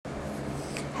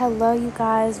Hello, you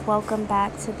guys. Welcome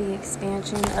back to the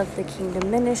expansion of the Kingdom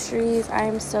Ministries. I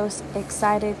am so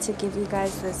excited to give you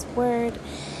guys this word.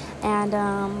 And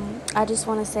I just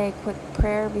want to say a quick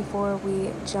prayer before we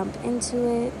jump into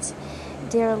it.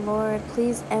 Dear Lord,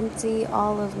 please empty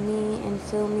all of me and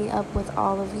fill me up with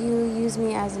all of you. Use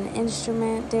me as an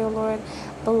instrument, dear Lord.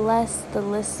 Bless the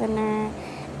listener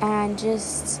and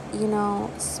just,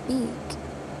 speak.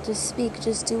 Just speak.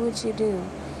 Just do what you do.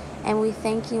 And we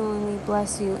thank you and we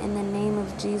bless you. In the name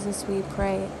of Jesus we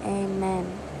pray.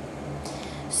 Amen.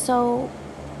 So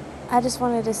I just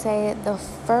wanted to say the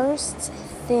first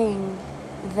thing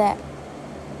that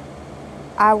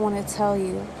I want to tell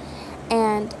you,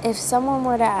 and if someone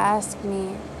were to ask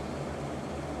me,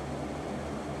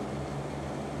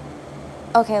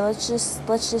 okay, let's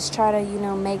just try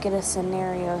to, make it a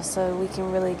scenario so we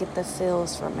can really get the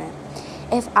feels from it.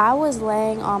 If I was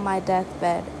laying on my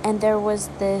deathbed and there was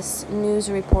this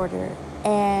news reporter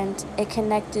and it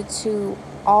connected to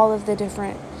all of the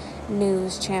different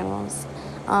news channels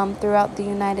throughout the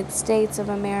United States of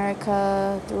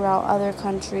America, throughout other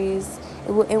countries,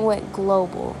 it went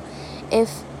global.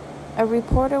 If a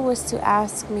reporter was to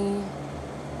ask me,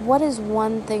 what is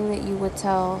one thing that you would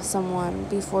tell someone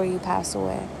before you pass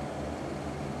away?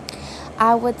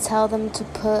 I would tell them to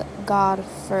put God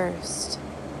first.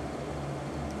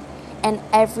 And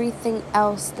everything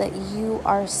else that you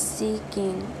are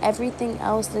seeking, everything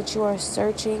else that you are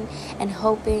searching and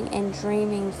hoping and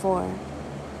dreaming for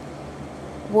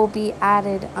will be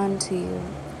added unto you.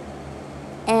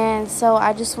 And so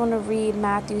I just want to read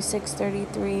Matthew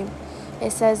 6:33.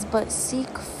 It says, "But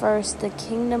seek first the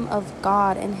kingdom of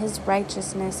God and his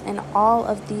righteousness, and all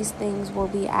of these things will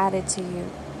be added to you."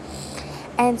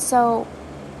 And so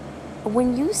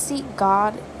when you seek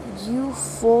God, you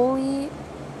fully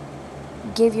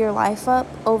give your life up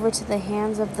over to the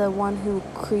hands of the one who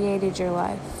created your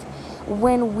life.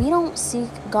 When we don't seek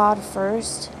God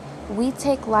first, we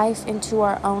take life into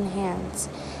our own hands.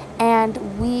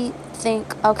 And we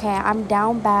think, okay, I'm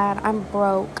down bad, I'm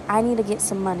broke, I need to get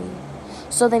some money.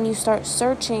 So then you start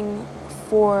searching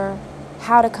for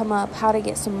how to come up, how to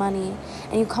get some money.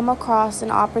 And you come across an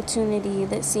opportunity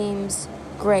that seems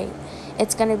great.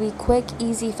 It's going to be quick,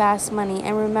 easy, fast money.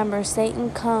 And remember,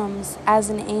 Satan comes as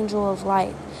an angel of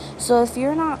light. So if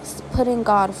you're not putting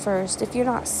God first, if you're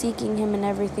not seeking him in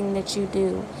everything that you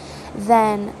do,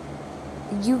 then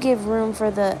you give room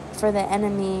for the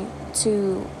enemy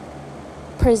to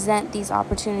present these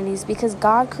opportunities, because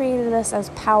God created us as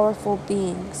powerful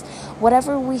beings.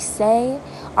 Whatever we say,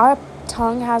 our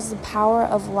tongue has the power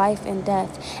of life and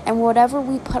death, and whatever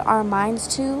we put our minds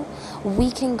to,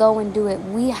 we can go and do it.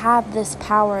 We have this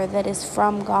power that is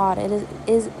from God. It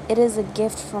is a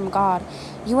gift from God.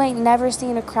 You ain't never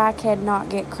seen a crackhead not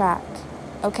get crack,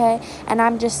 okay? And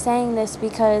I'm just saying this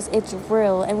because it's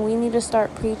real, and we need to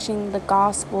start preaching the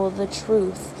gospel, the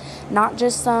truth, not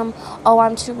just I'm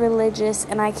too religious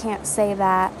and I can't say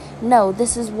that. No,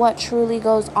 this is what truly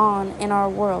goes on in our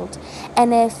world.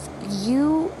 And if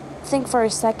you think for a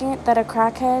second that a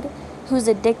crackhead who's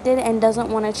addicted and doesn't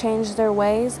want to change their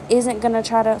ways isn't gonna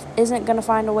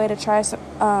find a way to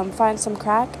find some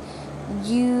crack,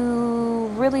 you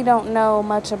really don't know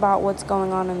much about what's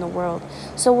going on in the world.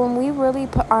 So when we really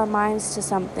put our minds to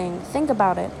something, think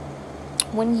about it.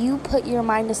 When you put your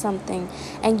mind to something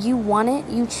and you want it,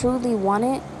 you truly want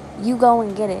it, you go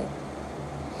and get it.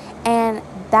 And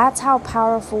that's how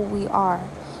powerful we are.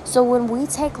 So when we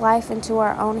take life into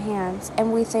our own hands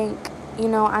and we think,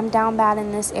 I'm down bad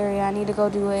in this area, I need to go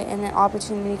do it, and the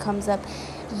opportunity comes up,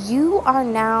 you are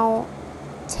now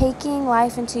taking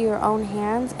life into your own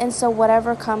hands. And so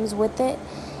whatever comes with it,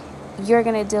 you're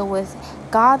going to deal with.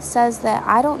 God says that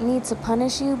I don't need to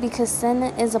punish you because sin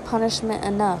is a punishment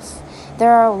enough.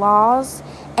 There are laws,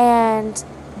 and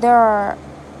there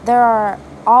are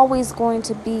always going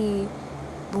to be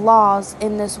laws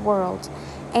in this world.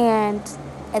 And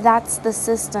that's the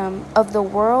system of the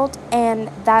world, and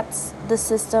that's the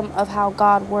system of how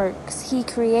God works. He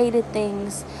created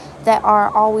things that are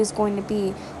always going to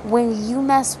be. When you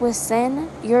mess with sin,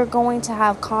 you're going to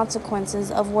have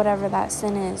consequences of whatever that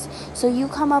sin is. So you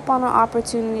come up on an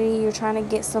opportunity, you're trying to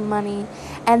get some money,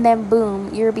 and then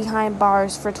boom, you're behind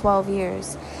bars for 12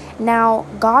 years. Now,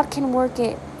 God can work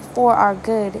it for our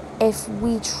good if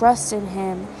we trust in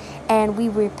him and we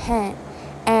repent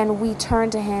and we turn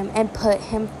to him and put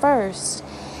him first.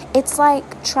 It's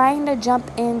like trying to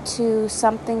jump into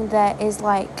something that is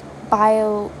like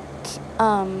biophysics.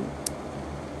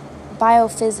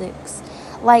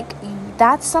 Like,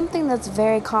 that's something that's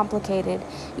very complicated.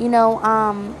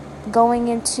 Going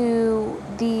into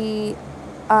the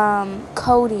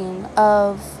coding,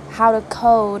 of how to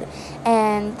code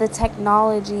and the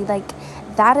technology. Like,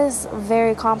 that is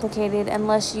very complicated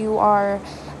unless you are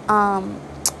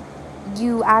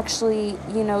you actually,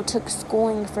 took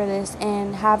schooling for this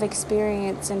and have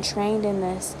experience and trained in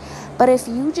this. But if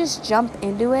you just jump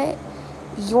into it,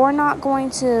 you're not going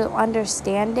to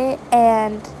understand it,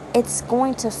 and it's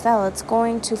going to fail. It's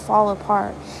going to fall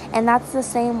apart. And that's the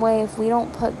same way. If we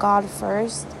don't put God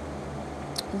first,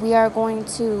 we are going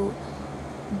to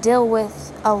deal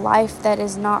with a life that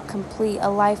is not complete, a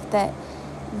life that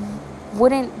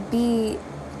wouldn't be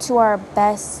to our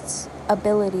best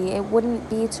ability. It wouldn't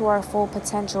be to our full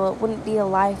potential. It wouldn't be a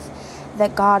life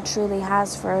that God truly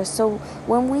has for us. So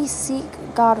when we seek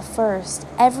God first,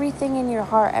 everything in your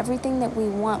heart, everything that we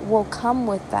want will come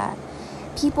with that.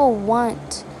 People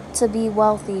want to be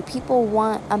wealthy. People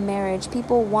want a marriage.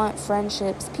 People want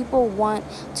friendships. People want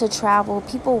to travel.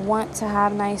 People want to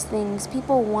have nice things.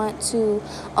 People want to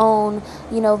own,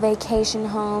 vacation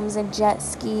homes and jet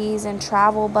skis and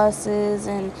travel buses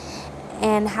and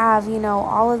have,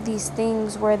 all of these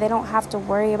things where they don't have to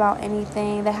worry about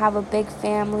anything. They have a big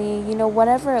family,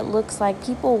 whatever it looks like.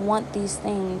 People want these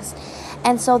things.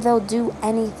 And so they'll do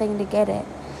anything to get it.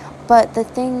 But the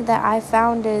thing that I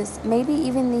found is maybe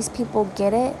even these people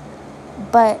get it,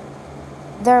 but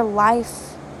their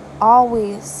life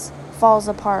always falls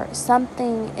apart.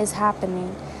 Something is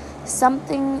happening.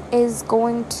 Something is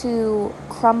going to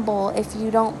crumble if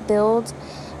you don't build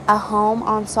a home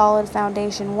on solid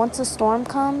foundation. Once a storm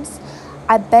comes,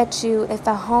 I bet you if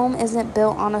the home isn't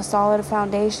built on a solid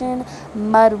foundation,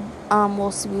 mud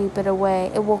will sweep it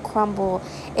away. It will crumble.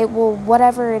 It will,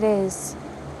 whatever it is.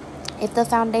 If the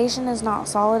foundation is not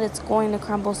solid, it's going to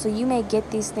crumble. So you may get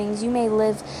these things. You may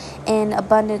live in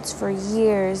abundance for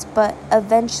years, but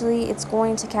eventually it's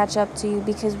going to catch up to you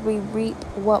because we reap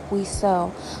what we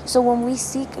sow. So when we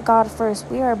seek God first,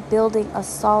 we are building a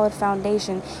solid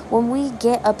foundation. When we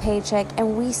get a paycheck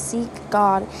and we seek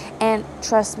God, and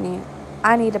trust me,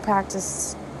 I need to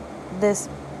practice this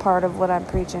part of what I'm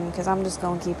preaching because I'm just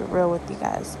going to keep it real with you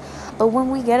guys. But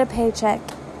when we get a paycheck,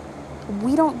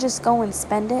 we don't just go and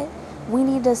spend it. We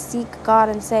need to seek God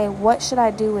and say, what should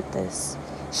I do with this?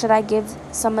 Should I give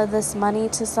some of this money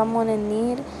to someone in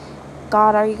need?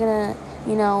 God, are you going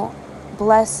to,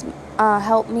 bless,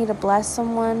 help me to bless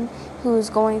someone who's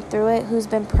going through it, who's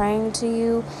been praying to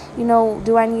you?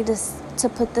 Do I need to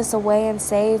put this away and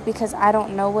save because I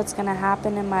don't know what's going to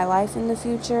happen in my life in the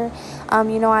future? I'm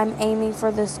aiming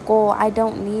for this goal. I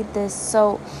don't need this.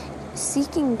 So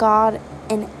seeking God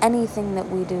in anything that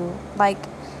we do, like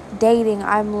dating,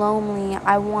 I'm lonely,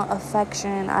 I want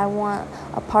affection, I want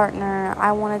a partner,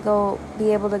 I want to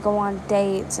be able to go on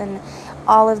dates and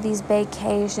all of these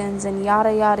vacations and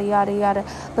yada yada yada yada.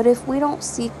 But if we don't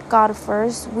seek God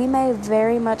first, we may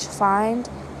very much find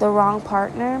the wrong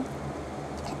partner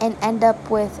and end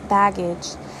up with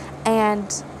baggage.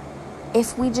 And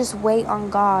if we just wait on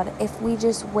God, if we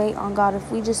just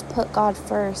put God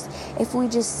first, if we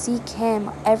just seek Him,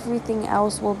 everything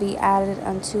else will be added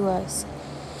unto us.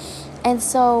 And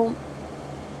so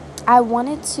I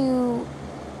wanted to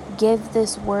give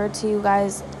this word to you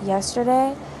guys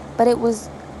yesterday, but it was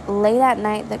late at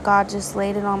night that God just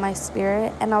laid it on my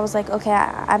spirit. And I was like, okay,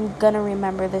 I'm going to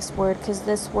remember this word because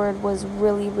this word was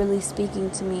really, really speaking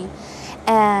to me.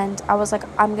 And I was like,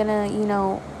 I'm going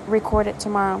to, record it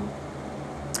tomorrow.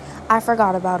 I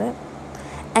forgot about it.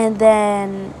 And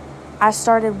then I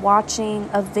started watching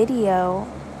a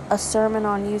sermon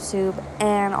on YouTube,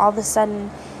 and all of a sudden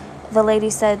the lady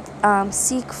said,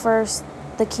 seek first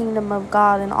the kingdom of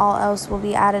God and all else will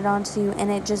be added onto you. And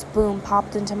it just, boom,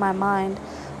 popped into my mind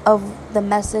of the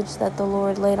message that the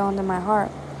Lord laid onto my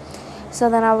heart. So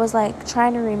then I was like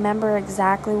trying to remember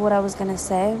exactly what I was going to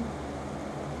say.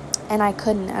 And I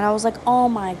couldn't. And I was like, oh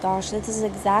my gosh, this is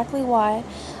exactly why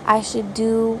I should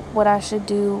do what I should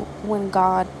do when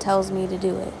God tells me to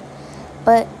do it.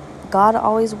 But God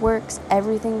always works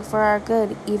everything for our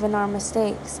good, even our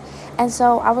mistakes. And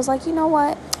so I was like, you know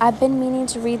what? I've been meaning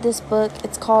to read this book.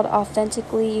 It's called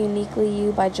Authentically Uniquely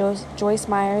You by Joyce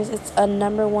Myers. It's a --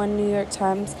 New York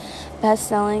Times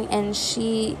bestselling, and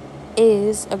she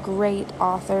is a great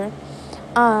author.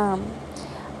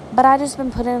 But I just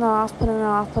been putting it off,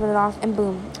 and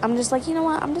boom. I'm just like, you know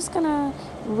what? I'm just going to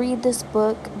read this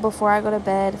book before I go to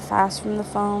bed, fast from the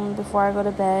phone before I go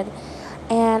to bed.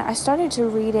 And I started to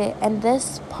read it, and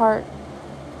this part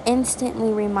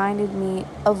instantly reminded me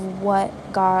of what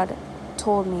God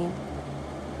told me.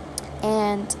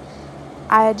 And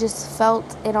I just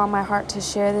felt it on my heart to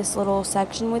share this little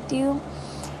section with you.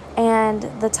 And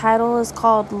the title is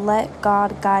called Let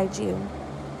God Guide You.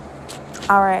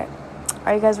 All right.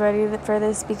 Are you guys ready for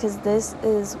this? Because this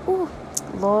is,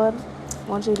 Lord,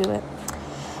 won't you do it?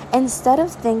 Instead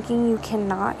of thinking you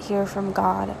cannot hear from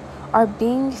God or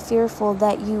being fearful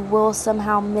that you will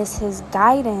somehow miss his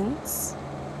guidance.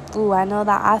 I know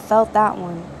that I felt that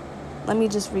one. Let me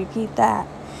just repeat that.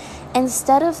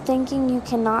 Instead of thinking you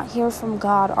cannot hear from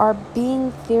God or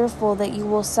being fearful that you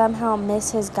will somehow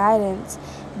miss his guidance,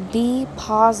 be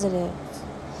positive.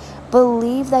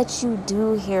 Believe that you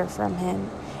do hear from him,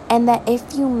 and that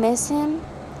if you miss him,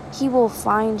 he will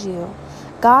find you.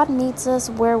 God meets us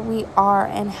where we are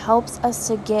and helps us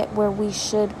to get where we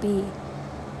should be.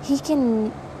 He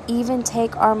can even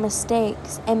take our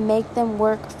mistakes and make them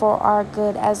work for our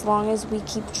good as long as we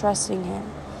keep trusting him.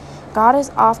 God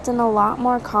is often a lot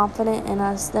more confident in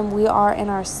us than we are in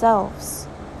ourselves,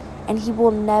 and he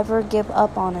will never give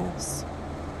up on us.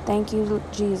 Thank you,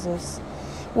 Jesus.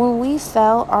 When we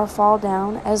fail or fall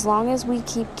down, as long as we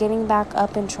keep getting back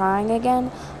up and trying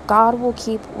again, God will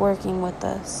keep working with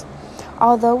us.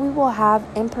 Although we will have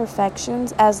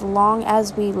imperfections as long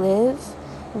as we live,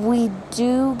 we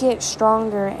do get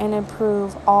stronger and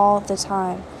improve all the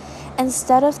time.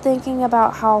 Instead of thinking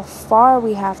about how far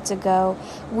we have to go,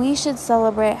 we should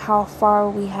celebrate how far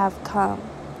we have come.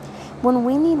 When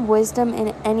we need wisdom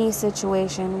in any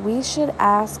situation, we should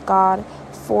ask God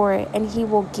for it, and he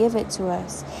will give it to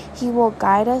us. He will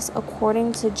guide us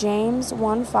according to James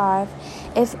 1:5.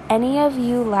 If any of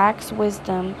you lacks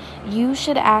wisdom, you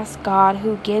should ask God,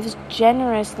 who gives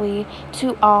generously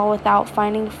to all without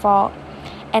finding fault,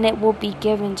 and it will be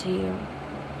given to you.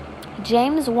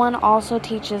 James 1 also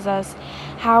teaches us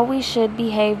how we should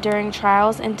behave during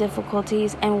trials and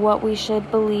difficulties and what we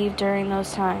should believe during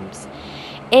those times.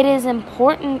 It is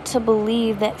important to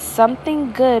believe that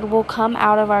something good will come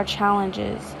out of our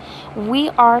challenges. We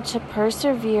are to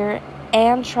persevere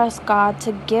and trust God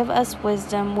to give us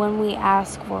wisdom when we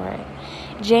ask for it.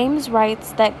 James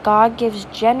writes that God gives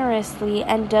generously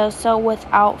and does so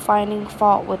without finding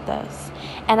fault with us.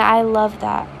 And I love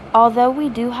that. Although we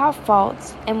do have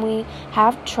faults and we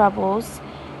have troubles.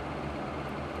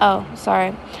 I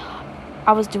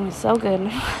was doing so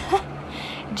good.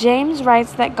 James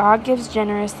writes that God gives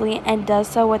generously and does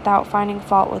so without finding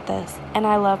fault with us, and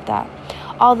I love that.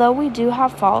 Although we do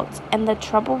have faults, and the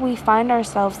trouble we find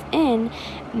ourselves in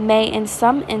may in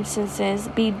some instances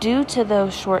be due to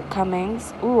those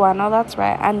shortcomings. I know that's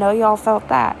right. I know y'all felt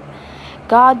that.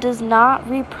 God does not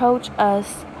reproach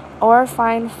us or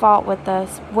find fault with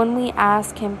us when we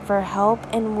ask him for help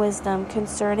and wisdom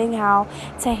concerning how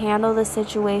to handle the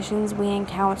situations we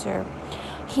encounter.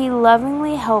 He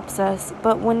lovingly helps us,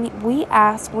 but when we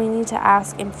ask, we need to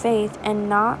ask in faith and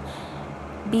not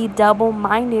be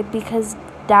double-minded, because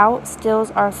doubt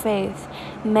steals our faith.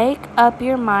 Make up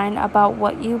your mind about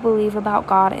what you believe about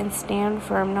God and stand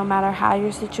firm no matter how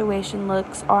your situation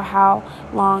looks or how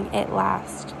long it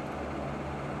lasts.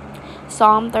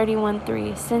 Psalm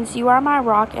 31:3. Since you are my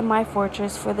rock and my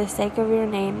fortress, for the sake of your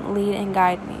name, lead and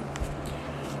guide me.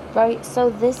 Right? So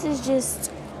this is just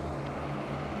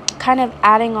kind of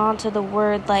adding on to the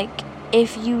word, like,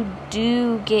 if you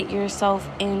do get yourself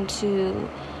into,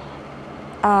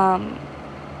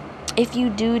 if you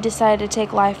do decide to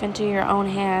take life into your own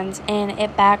hands and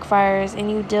it backfires and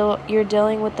you're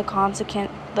dealing with the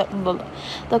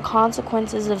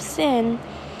consequences of sin,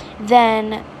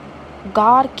 then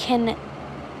God can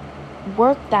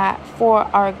work that for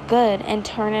our good and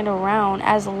turn it around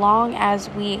as long as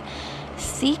we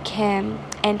seek him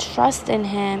and trust in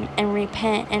him and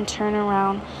repent and turn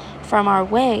around from our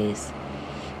ways.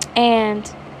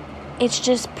 And it's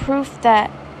just proof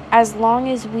that as long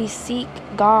as we seek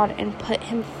God and put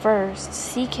him first,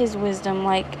 seek his wisdom,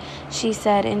 like she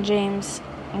said in James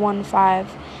 1:5,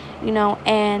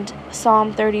 and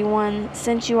Psalm 31,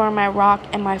 since you are my rock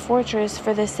and my fortress,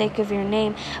 for the sake of your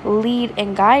name, lead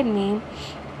and guide me.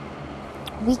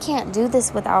 We can't do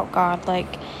this without God.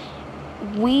 Like,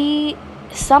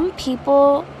 some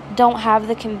people don't have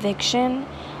the conviction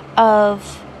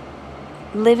of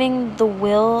living the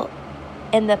will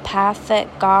and the path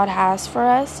that God has for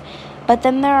us. But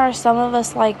then there are some of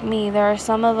us like me. There are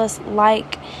some of us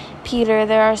like Peter.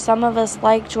 There are some of us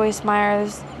like Joyce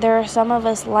Myers. There are some of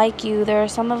us like you. There are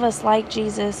some of us like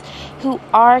Jesus who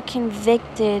are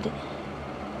convicted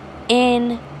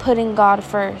in putting God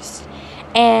first.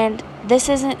 And this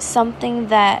isn't something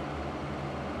that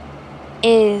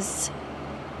is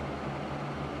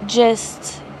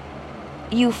just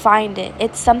you find it.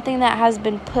 It's something that has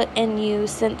been put in you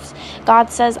since God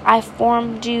says, I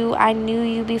formed you. I knew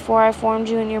you before I formed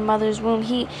you in your mother's womb.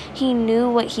 He knew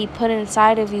what he put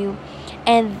inside of you.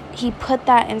 And he put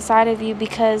that inside of you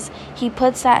because he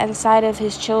puts that inside of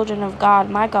his children of God.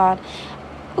 My God,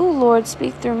 Ooh, Lord,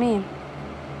 speak through me.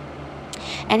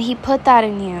 And he put that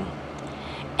in you.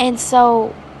 And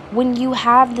so when you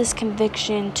have this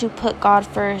conviction to put God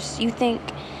first, you think,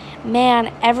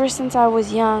 man, ever since I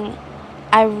was young,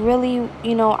 I really,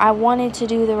 I wanted to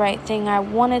do the right thing.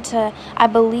 I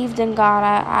believed in God.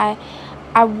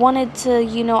 I wanted to,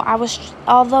 I was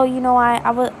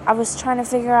trying to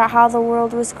figure out how the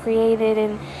world was created,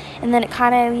 and then it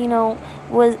kind of,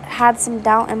 had some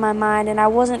doubt in my mind, and I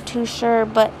wasn't too sure,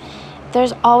 but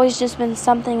there's always just been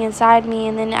something inside me.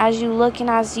 And then as you look and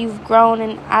as you've grown,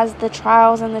 and as the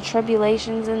trials and the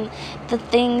tribulations and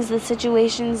the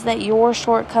situations that your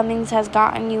shortcomings has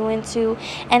gotten you into,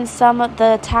 and some of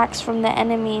the attacks from the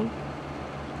enemy,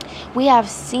 we have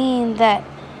seen that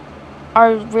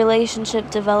our relationship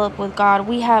develop with God.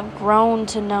 We have grown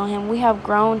to know him. We have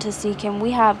grown to seek him.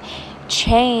 We have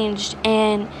changed,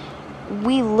 and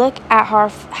we look at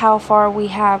how far we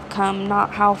have come,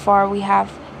 not how far we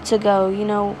have to go.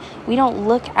 We don't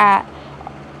look at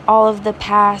all of the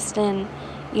past, and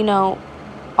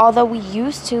although we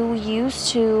used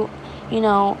to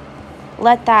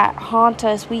let that haunt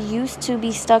us. We used to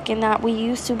be stuck in that.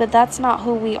 But that's not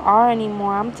who we are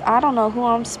anymore. I don't know who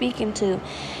I'm speaking to,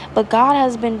 but God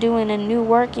has been doing a new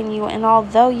work in you, and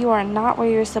although you are not where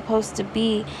you're supposed to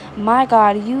be, my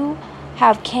God, you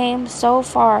have came so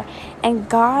far, and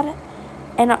God,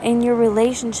 and in your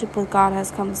relationship with God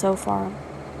has come so far.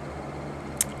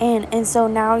 And so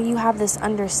now you have this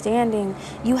understanding.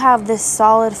 You have this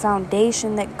solid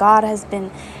foundation that God has been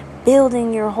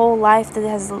building your whole life, that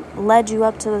has led you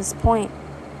up to this point.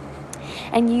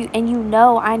 And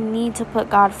I need to put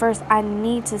God first. I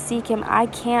need to seek him.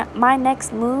 My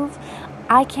next move,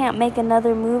 I can't make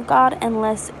another move, God,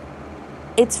 unless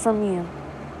it's from you.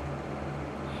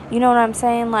 You know what I'm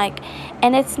saying?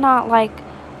 And it's not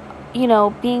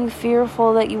being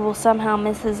fearful that you will somehow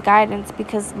miss his guidance,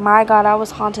 because my God, I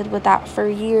was haunted with that for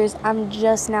years. I'm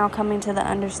just now coming to the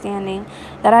understanding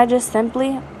that I just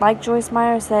simply, like Joyce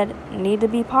Meyer said, need to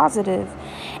be positive.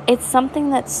 It's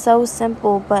something that's so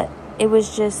simple, but it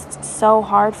was just so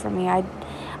hard for me.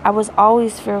 I was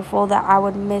always fearful that I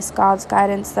would miss God's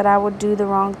guidance, that I would do the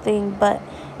wrong thing, but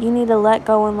you need to let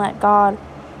go and let God.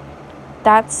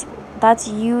 That's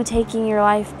you taking your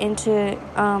life into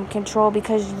control,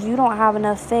 because you don't have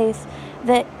enough faith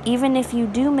that even if you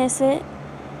do miss it,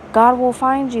 God will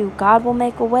find you. God will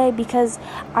make a way, because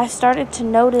I started to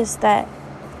notice that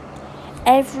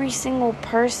every single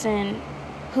person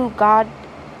who God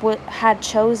had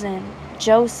chosen,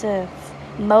 Joseph,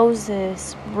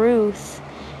 Moses, Ruth,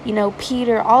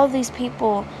 Peter, all of these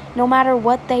people, no matter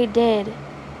what they did,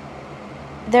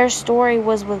 their story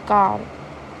was with God.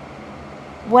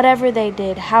 Whatever they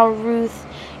did, how Ruth,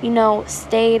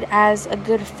 stayed as a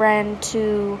good friend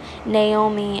to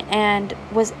Naomi and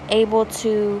was able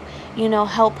to,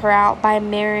 help her out by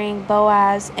marrying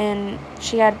Boaz, and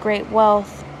she had great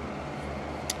wealth.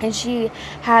 And she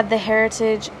had the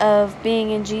heritage of being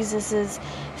in Jesus's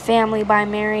family by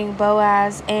marrying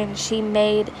Boaz, and she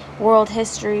made world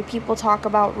history. People talk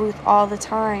about Ruth all the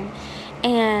time.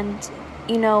 And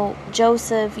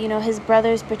Joseph, his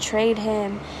brothers betrayed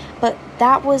him, but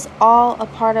that was all a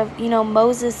part of,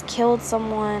 Moses killed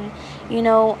someone,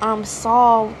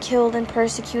 Saul killed and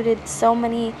persecuted so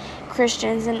many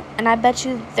Christians, and I bet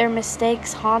you their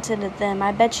mistakes haunted them.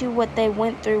 I bet you what they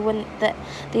went through when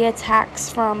the attacks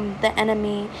from the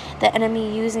enemy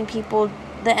using people,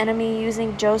 the enemy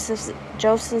using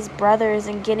Joseph's brothers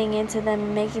and getting into them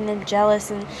and making them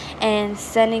jealous, and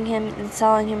sending him and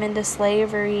selling him into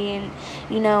slavery, and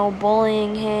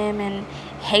bullying him and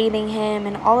hating him,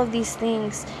 and all of these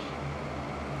things.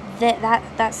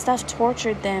 That stuff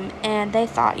tortured them, and they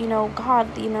thought, God,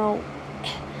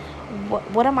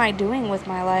 what am I doing with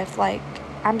my life?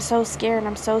 I'm so scared.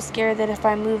 I'm so scared that if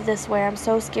I move this way, I'm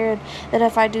so scared that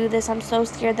if I do this, I'm so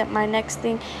scared that my next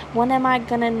thing, when am I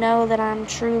going to know that I'm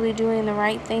truly doing the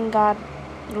right thing? God,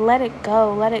 let it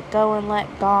go, and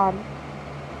let God.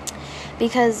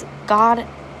 Because God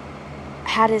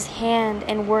had his hand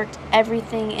and worked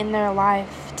everything in their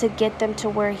life to get them to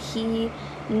where he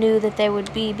knew that they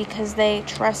would be, because they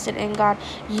trusted in God.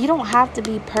 You don't have to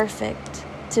be perfect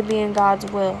to be in God's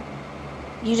will.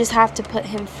 You just have to put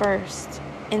him first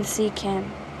and seek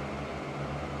him,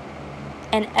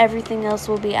 and everything else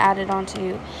will be added onto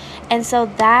you. And so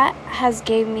that has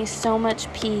gave me so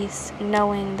much peace,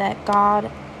 knowing that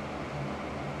God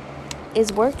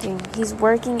is working. He's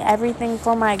working everything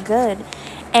for my good.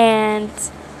 And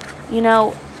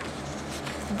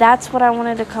that's what I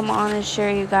wanted to come on and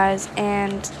share, you guys.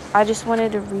 And I just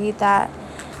wanted to read that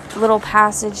little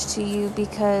passage to you,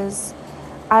 because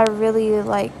I really,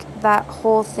 like, that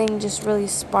whole thing just really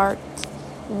sparked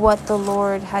what the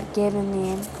Lord had given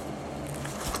me.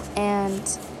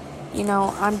 And,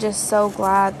 I'm just so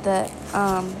glad that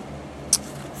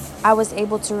I was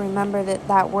able to remember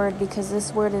that word, because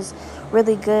this word is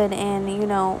really good. And,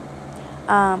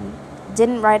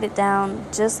 didn't write it down,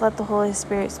 just let the Holy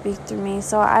Spirit speak through me.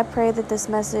 So I pray that this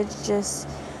message just,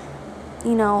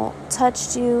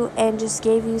 touched you and just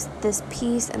gave you this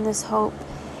peace and this hope,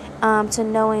 to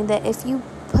knowing that if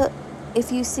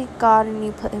you seek God and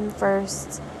you put Him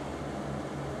first,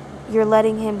 you're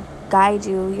letting Him guide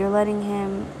you. You're letting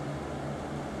Him,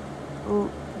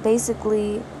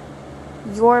 basically,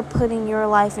 you're putting your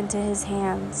life into His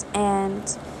hands.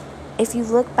 And if you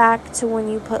look back to when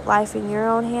you put life in your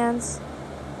own hands,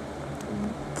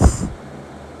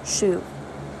 shoot,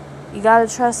 you got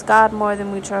to trust God more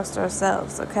than we trust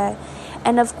ourselves, okay?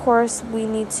 And of course, we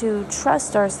need to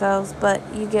trust ourselves, but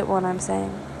you get what I'm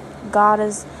saying. God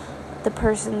is the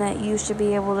person that you should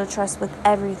be able to trust with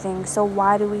everything. So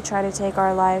why do we try to take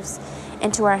our lives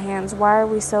into our hands? Why are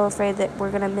we so afraid that we're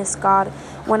going to miss God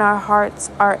when our hearts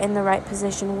are in the right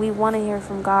position? We want to hear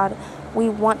from God. We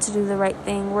want to do the right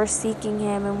thing. We're seeking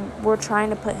Him and we're trying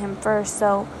to put Him first.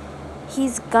 So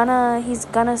He's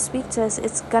gonna speak to us.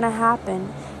 It's gonna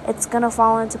happen. It's gonna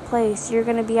fall into place. You're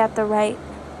gonna be at the right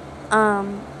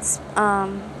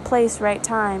place, right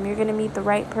time. You're gonna meet the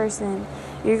right person.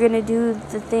 You're gonna do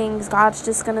the things. God's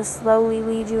just gonna slowly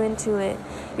lead you into it.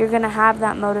 You're gonna have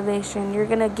that motivation. You're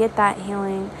gonna get that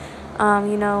healing.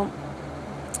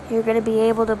 You're gonna be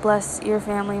able to bless your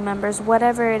family members.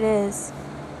 Whatever it is,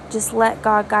 just let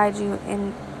God guide you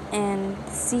and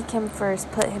seek Him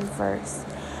first. Put Him first.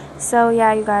 So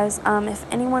yeah, you guys, if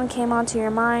anyone came onto your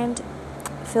mind,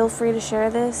 feel free to share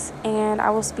this, and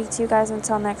I will speak to you guys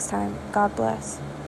until next time. God bless.